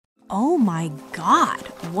Oh my God,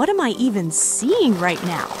 what am I even seeing right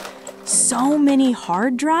now? So many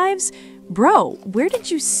hard drives? Bro, where did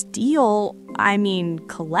you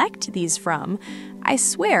collect these from? I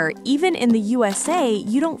swear, even in the USA,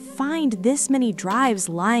 you don't find this many drives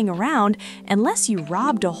lying around unless you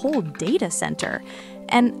robbed a whole data center.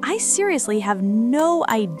 And I seriously have no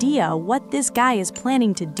idea what this guy is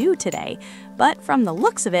planning to do today. But from the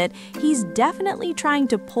looks of it, he's definitely trying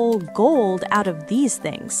to pull gold out of these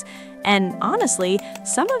things. And honestly,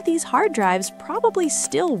 some of these hard drives probably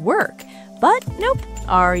still work. But nope,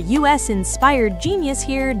 our US-inspired genius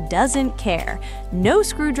here doesn't care. No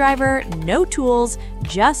screwdriver, no tools,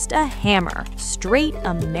 just a hammer, straight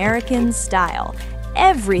American style.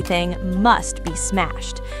 Everything must be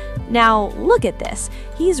smashed. Now, look at this.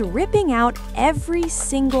 He's ripping out every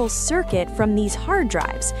single circuit from these hard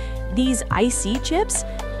drives. These IC chips?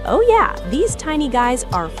 Oh yeah, these tiny guys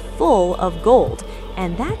are full of gold,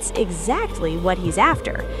 and that's exactly what he's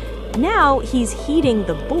after. Now he's heating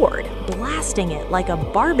the board, blasting it like a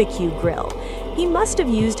barbecue grill. He must have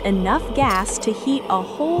used enough gas to heat a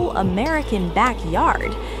whole American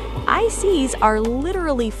backyard. ICs are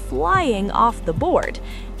literally flying off the board.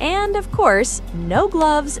 And of course, no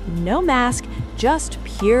gloves, no mask, just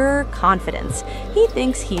pure confidence. He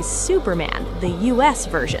thinks he's Superman, the US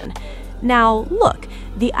version. Now look,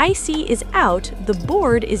 the IC is out, the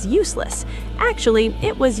board is useless. Actually,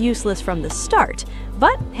 it was useless from the start.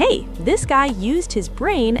 But hey, this guy used his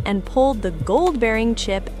brain and pulled the gold-bearing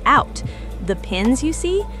chip out. The pins you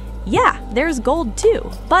see? Yeah, there's gold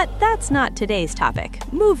too, but that's not today's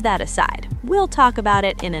topic. Move that aside. We'll talk about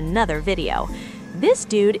it in another video. This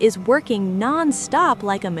dude is working non-stop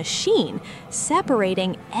like a machine,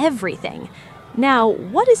 separating everything. Now,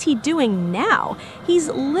 what is he doing now? He's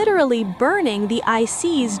literally burning the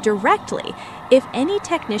ICs directly. If any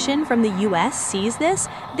technician from the US sees this,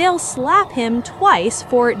 they'll slap him twice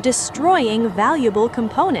for destroying valuable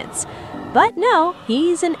components. But no,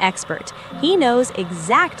 he's an expert. He knows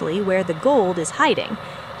exactly where the gold is hiding.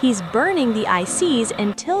 He's burning the ICs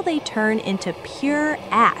until they turn into pure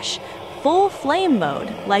ash, full flame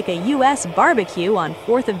mode, like a US barbecue on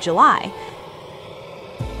 4th of July.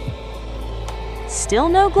 Still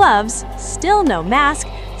no gloves, still no mask,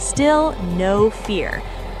 still no fear.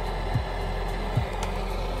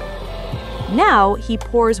 Now he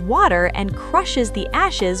pours water and crushes the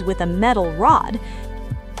ashes with a metal rod.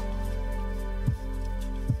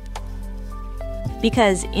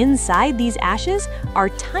 Because inside these ashes are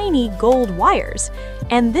tiny gold wires.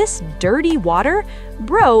 And this dirty water?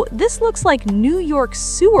 Bro, this looks like New York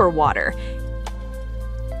sewer water.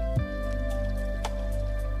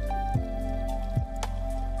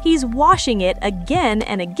 He's washing it again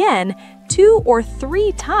and again, 2 or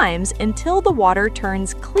 3 times until the water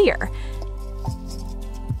turns clear.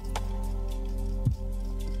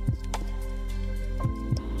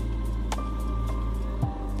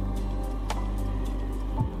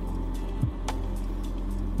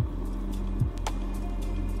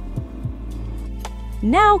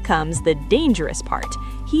 Now comes the dangerous part.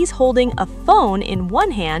 He's holding a phone in one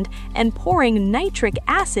hand and pouring nitric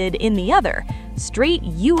acid in the other. Straight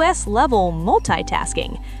US-level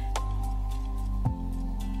multitasking.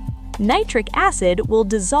 Nitric acid will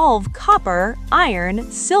dissolve copper,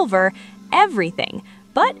 iron, silver, everything,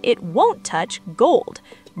 but it won't touch gold.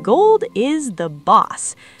 Gold is the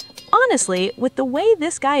boss. Honestly, with the way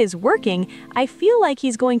this guy is working, I feel like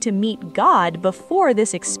he's going to meet God before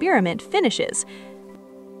this experiment finishes.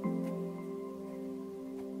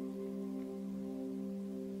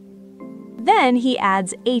 Then he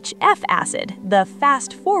adds HF acid, the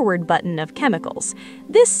fast-forward button of chemicals.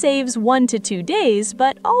 This saves 1 to 2 days,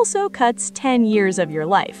 but also cuts 10 years of your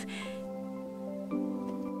life.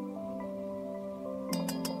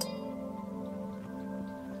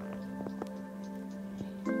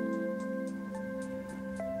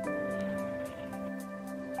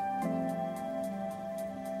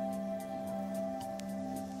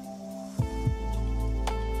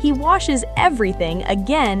 He washes everything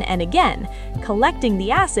again and again, collecting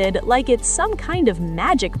the acid like it's some kind of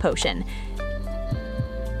magic potion.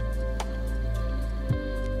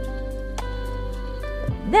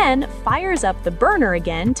 Then fires up the burner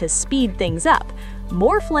again to speed things up.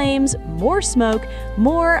 More flames, more smoke,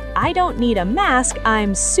 more "I don't need a mask,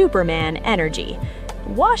 I'm Superman" energy.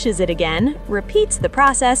 Washes it again, repeats the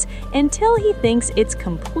process until he thinks it's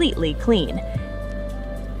completely clean.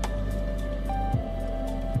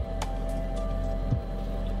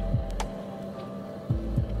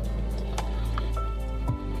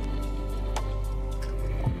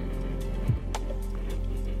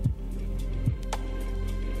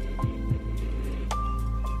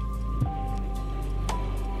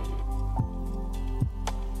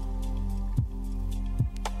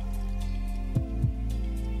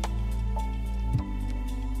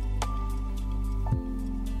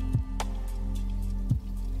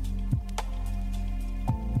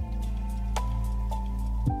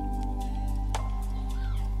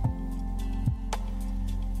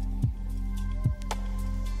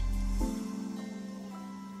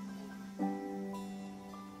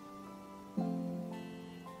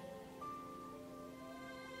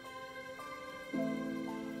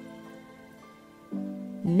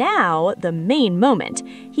 Now, the main moment.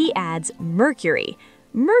 He adds mercury.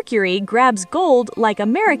 Mercury grabs gold like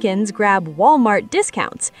Americans grab Walmart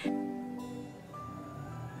discounts.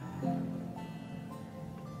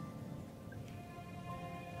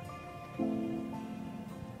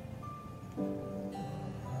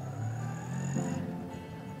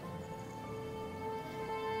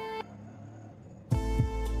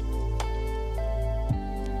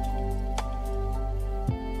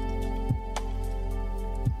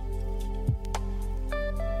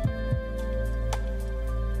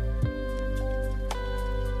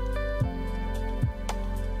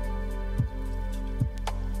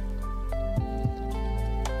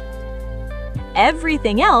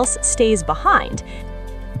 Everything else stays behind.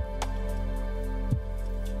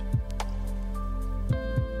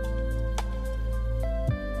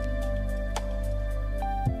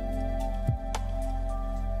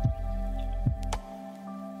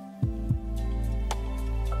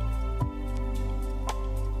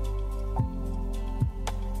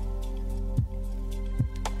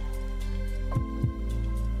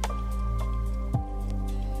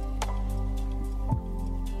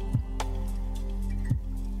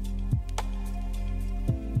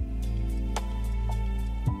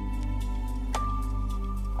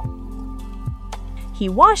 He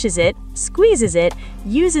washes it, squeezes it,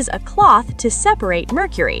 uses a cloth to separate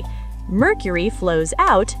mercury. Mercury flows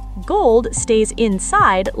out, gold stays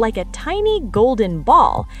inside like a tiny golden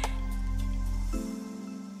ball.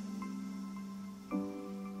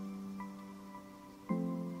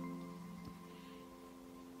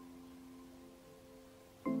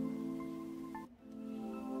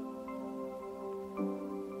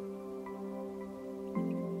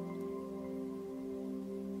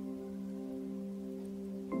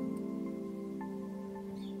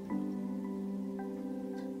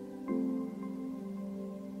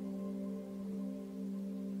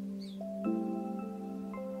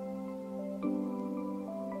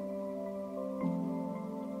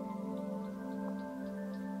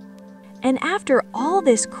 And after all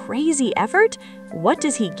this crazy effort, what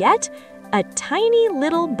does he get? A tiny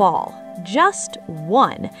little ball, just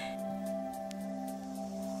one.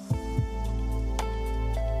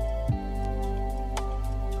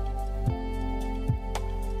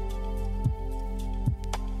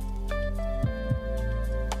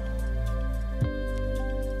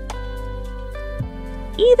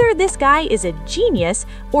 Either this guy is a genius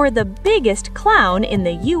or the biggest clown in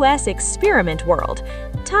the US experiment world.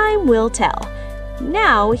 Time will tell.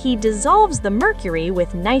 Now he dissolves the mercury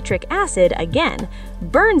with nitric acid again,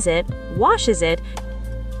 burns it, washes it,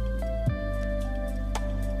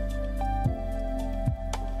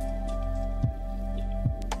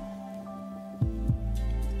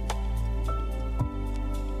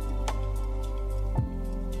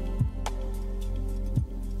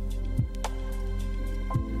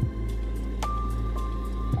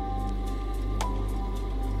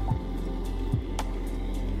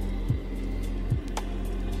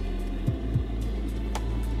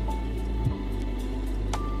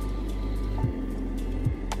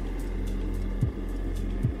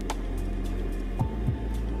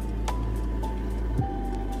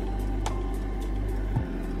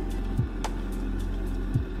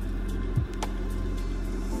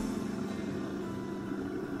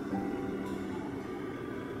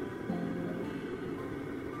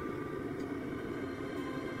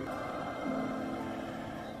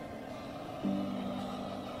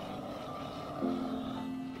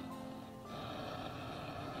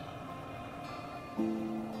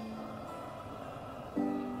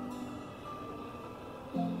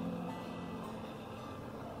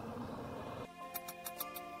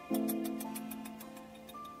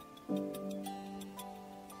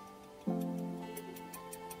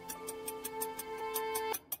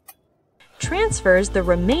 transfers the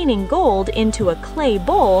remaining gold into a clay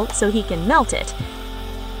bowl so he can melt it.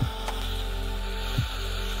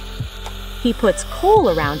 He puts coal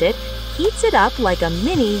around it, heats it up like a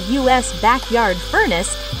mini US backyard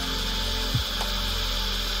furnace,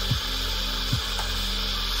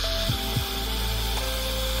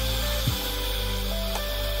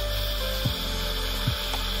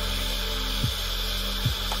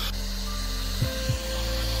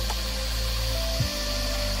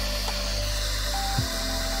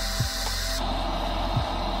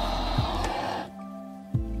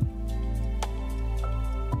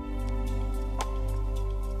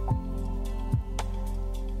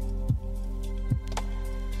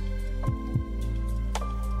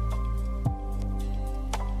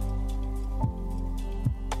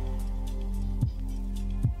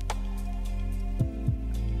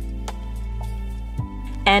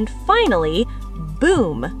 and finally,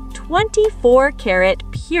 Boom! 24-karat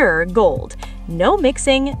pure gold. No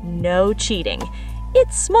mixing, no cheating.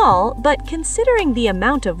 It's small, but considering the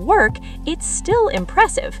amount of work, it's still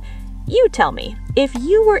impressive. You tell me, if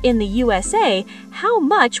you were in the USA, how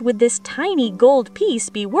much would this tiny gold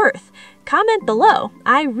piece be worth? Comment below,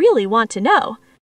 I really want to know.